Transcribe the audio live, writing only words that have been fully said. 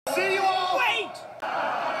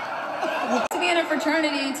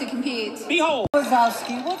fraternity to compete. Behold!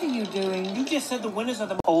 Wazowski, what are you doing? You just said the winners of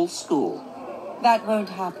the whole school. That won't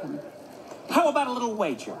happen. How about a little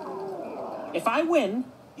wager? If I win,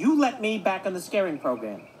 you let me back on the scaring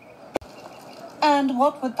program. And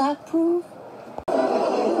what would that prove?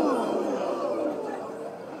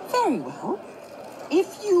 Very well.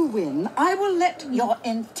 If you win, I will let your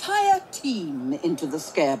entire team into the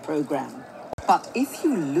scare program. But if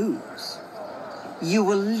you lose, you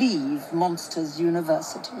will leave Monsters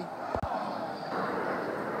University.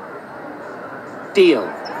 Deal.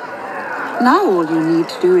 Now all you need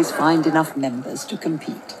to do is find enough members to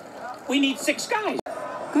compete. We need 6 guys.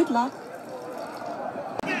 Good luck.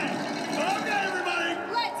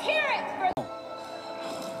 Let's hear it for...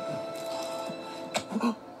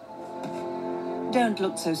 Don't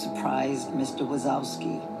look so surprised, Mr.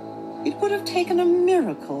 Wazowski. It would have taken a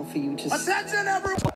miracle for you to... Attention, everyone!